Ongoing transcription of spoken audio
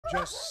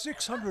Just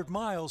 600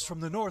 miles from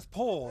the North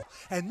Pole,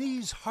 and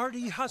these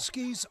hardy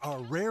huskies are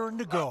raring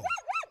to go.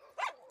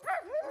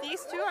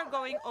 These two are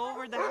going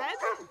over the head.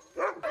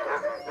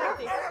 Like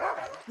this.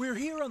 We're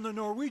here on the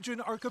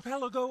Norwegian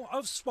archipelago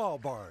of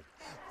Svalbard,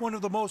 one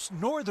of the most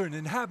northern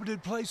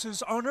inhabited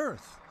places on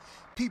Earth.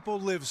 People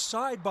live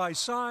side by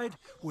side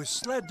with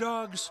sled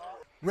dogs,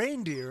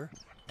 reindeer,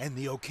 and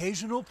the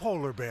occasional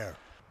polar bear.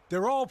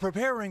 They're all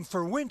preparing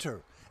for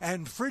winter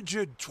and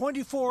frigid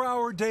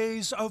 24-hour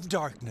days of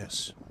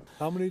darkness.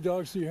 How many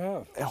dogs do you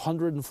have?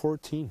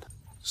 114.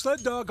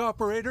 Sled dog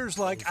operators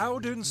like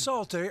Audun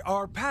Salte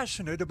are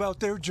passionate about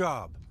their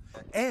job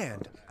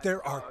and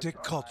their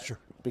Arctic culture.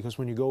 Because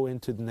when you go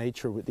into the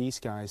nature with these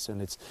guys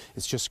and it's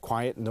just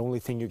quiet and the only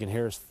thing you can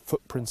hear is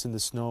footprints in the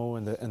snow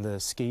and the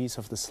skis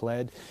of the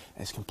sled,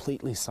 and it's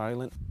completely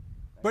silent.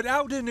 But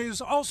Audun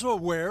is also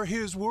aware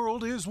his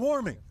world is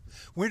warming.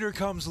 Winter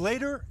comes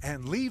later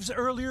and leaves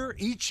earlier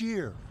each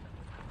year.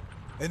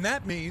 And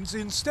that means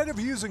instead of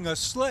using a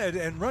sled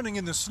and running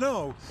in the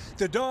snow,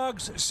 the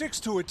dogs, 6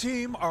 to a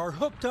team, are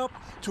hooked up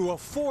to a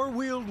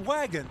 4-wheeled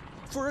wagon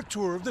for a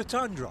tour of the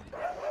tundra.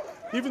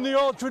 Even the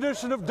old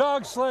tradition of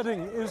dog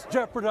sledding is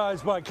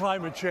jeopardized by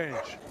climate change.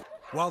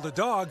 While the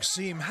dogs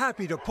seem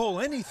happy to pull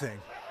anything,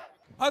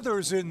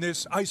 others in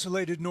this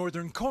isolated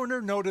northern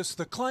corner notice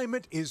the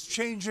climate is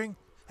changing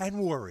and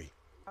worry.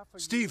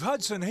 Steve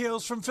Hudson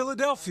hails from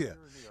Philadelphia.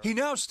 He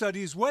now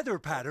studies weather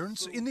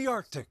patterns in the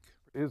Arctic.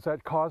 Is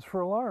that cause for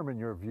alarm in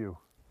your view?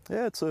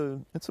 Yeah, it's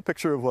a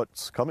picture of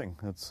what's coming.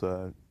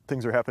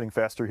 Things are happening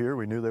faster here.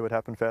 We knew they would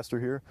happen faster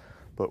here,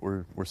 but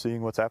we're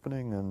seeing what's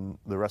happening, and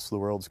the rest of the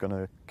world's going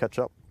to catch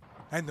up.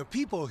 And the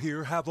people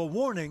here have a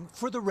warning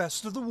for the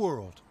rest of the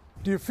world.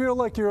 Do you feel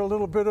like you're a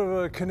little bit of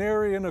a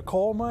canary in a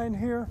coal mine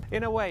here?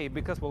 In a way,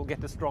 because we'll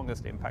get the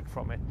strongest impact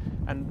from it,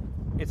 and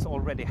it's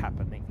already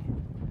happening.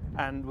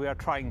 And we are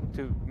trying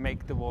to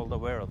make the world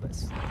aware of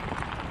this.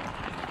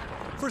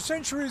 For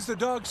centuries, the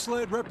dog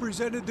sled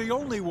represented the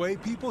only way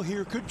people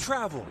here could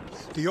travel,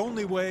 the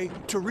only way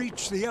to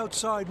reach the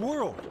outside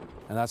world.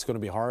 And that's going to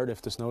be hard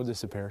if the snow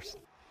disappears.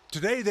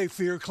 Today, they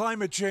fear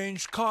climate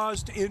change,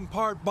 caused in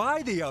part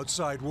by the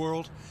outside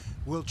world,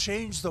 will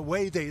change the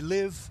way they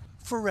live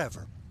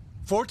forever.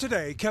 For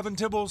today, Kevin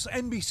Tibbles,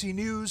 NBC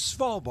News,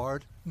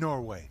 Svalbard,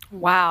 Norway.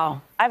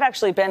 Wow. I've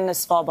actually been to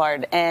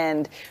Svalbard,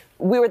 and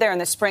we were there in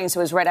the spring, so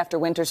it was right after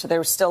winter, so there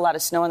was still a lot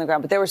of snow on the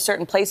ground. But there were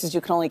certain places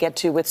you can only get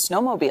to with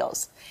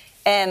snowmobiles.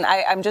 And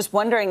I'm just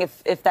wondering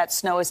if that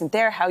snow isn't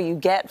there, how you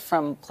get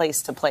from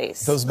place to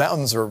place. Those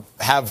mountains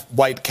have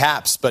white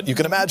caps, but you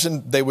can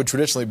imagine they would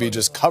traditionally be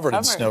just covered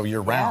in snow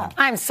year-round.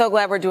 I'm so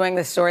glad we're doing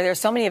this story.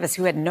 There's so many of us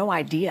who had no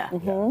idea.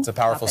 It's a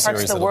powerful series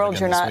Parts of the world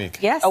you're not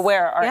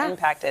aware are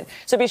impacted.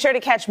 So be sure to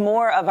catch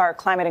more of our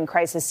Climate and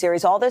Crisis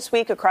series all this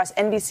week across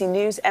NBC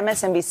News,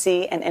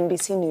 MSNBC, and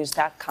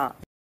NBCnews.com.